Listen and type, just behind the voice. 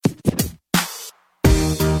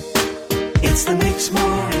It's the Mix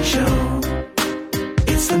Morning Show.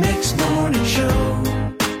 It's the Mix Morning Show.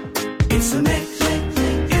 It's the Mix.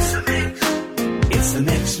 It's the Mix. It's the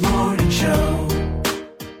Mix Morning Show.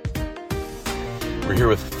 We're here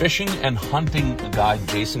with fishing and hunting guide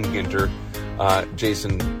Jason Ginter.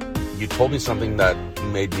 Jason, you told me something that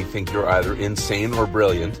made me think you're either insane or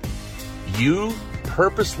brilliant. You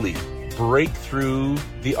purposely break through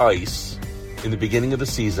the ice in the beginning of the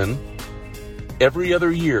season every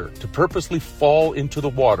other year to purposely fall into the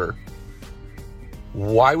water.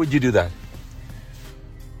 Why would you do that?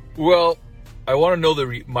 Well, I want to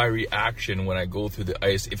know my reaction when I go through the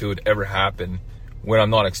ice, if it would ever happen when I'm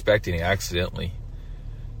not expecting it accidentally.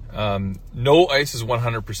 No ice is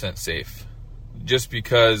 100% safe, just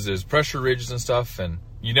because there's pressure ridges and stuff, and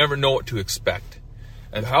you never know what to expect.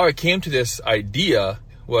 And how I came to this idea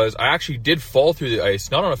was I actually did fall through the ice,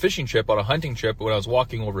 not on a fishing trip, on a hunting trip when I was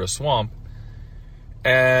walking over a swamp.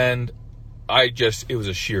 And it was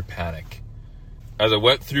a sheer panic. As I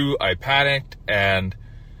went through, I panicked, and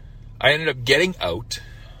I ended up getting out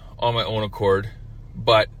on my own accord,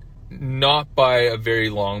 but not by a very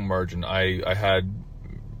long margin. I had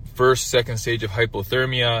second stage of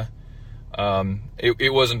hypothermia.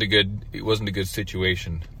 It wasn't a good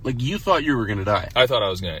situation. Like, you thought you were going to die. I thought I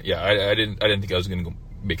was going to, yeah. I didn't think I was going to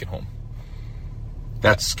make it home.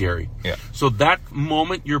 That's scary. Yeah. So that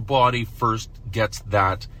moment your body first gets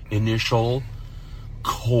that initial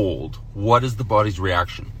cold, what is the body's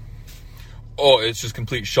reaction? Oh, it's just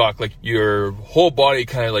complete shock. Like, your whole body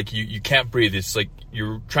kind of like, you can't breathe. It's like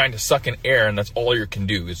you're trying to suck in air, and that's all you can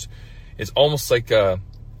do. It's almost like a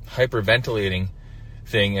hyperventilating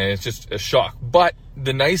thing, and it's just a shock. But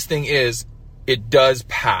the nice thing is, it does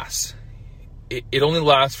pass. It only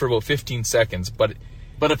lasts for about 15 seconds, but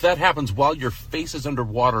if that happens while your face is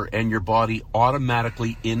underwater and your body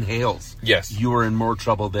automatically inhales, yes, you are in more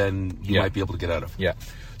trouble than you might be able to get out of. Yeah.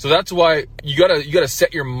 So that's why you gotta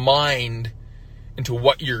set your mind into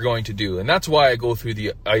what you're going to do, and that's why I go through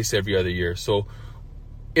the ice every other year. So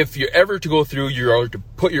if you're ever to go through, you're to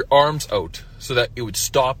put your arms out so that it would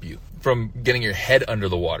stop you from getting your head under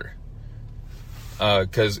the water.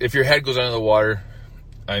 Because if your head goes under the water,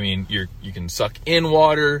 I mean, you can suck in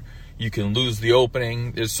water. You can lose the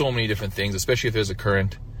opening. There's so many different things, especially if there's a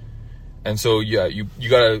current. And so, yeah, you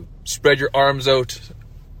got to spread your arms out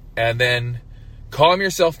and then calm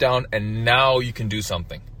yourself down, and now you can do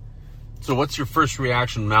something. So what's your first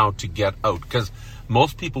reaction now to get out? Because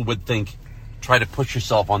most people would think, try to push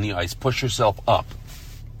yourself on the ice, push yourself up.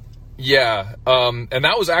 Yeah, and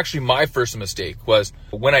that was actually my first mistake, was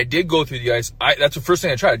when I did go through the ice, that's the first thing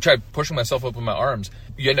I tried. I tried pushing myself up with my arms.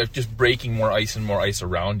 You end up just breaking more ice and more ice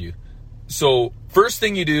around you. So first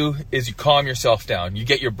thing you do is you calm yourself down. You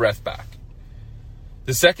get your breath back.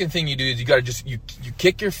 The second thing you do is you got to you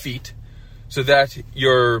kick your feet so that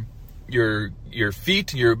your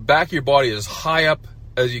feet, your back of your body is as high up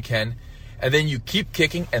as you can, and then you keep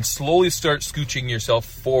kicking and slowly start scooching yourself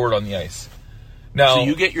forward on the ice. Now, so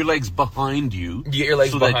you get your legs behind you. You get your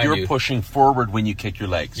legs behind you. So that you're pushing forward when you kick your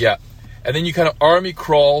legs. Yeah. And then you kind of army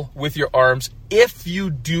crawl with your arms. If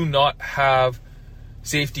you do not have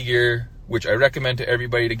safety gear, which I recommend to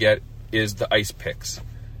everybody to get, is the ice picks.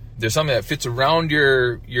 There's something that fits around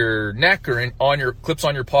your neck or clips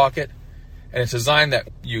on your pocket, and it's designed that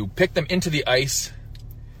you pick them into the ice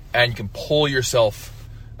and you can pull yourself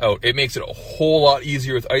out. It makes it a whole lot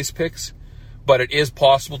easier with ice picks, but it is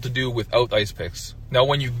possible to do without ice picks. Now,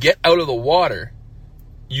 when you get out of the water,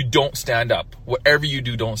 you don't stand up. Whatever you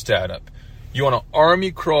do, don't stand up. You want to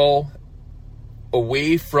army crawl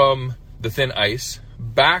away from the thin ice,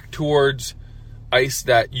 back towards ice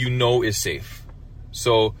that you know is safe.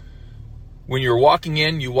 So when you're walking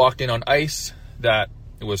in, you walked in on ice that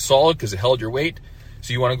it was solid because it held your weight.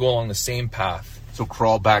 So you want to go along the same path. So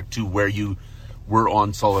crawl back to where you were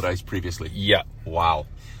on solid ice previously. Yeah. Wow.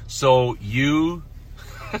 So you,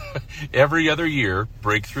 every other year,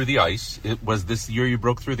 break through the ice. Was this year you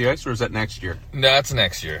broke through the ice, or is that next year? That's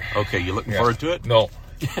next year. Okay, you looking forward to it? No.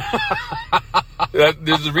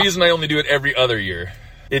 There's a reason I only do it every other year.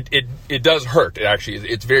 It does hurt.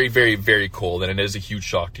 It's very, very, very cold, and it is a huge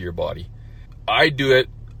shock to your body. I do it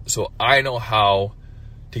so I know how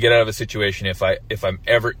to get out of a situation if I'm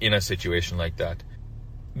ever in a situation like that.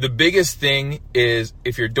 The biggest thing is,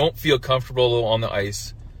 if you don't feel comfortable on the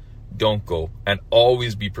ice, don't go, and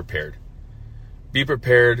always be prepared. Be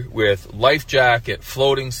prepared with life jacket,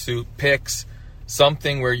 floating suit, picks,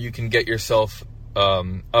 something where you can get yourself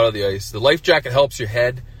out of the ice. The life jacket helps your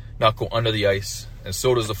head not go under the ice, and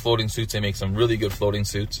so does the floating suits. They make some really good floating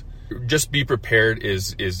suits. Just be prepared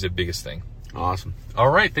is the biggest thing. Awesome. All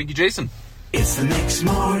right. Thank you, Jason. It's the Mix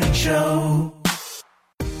Morning Show.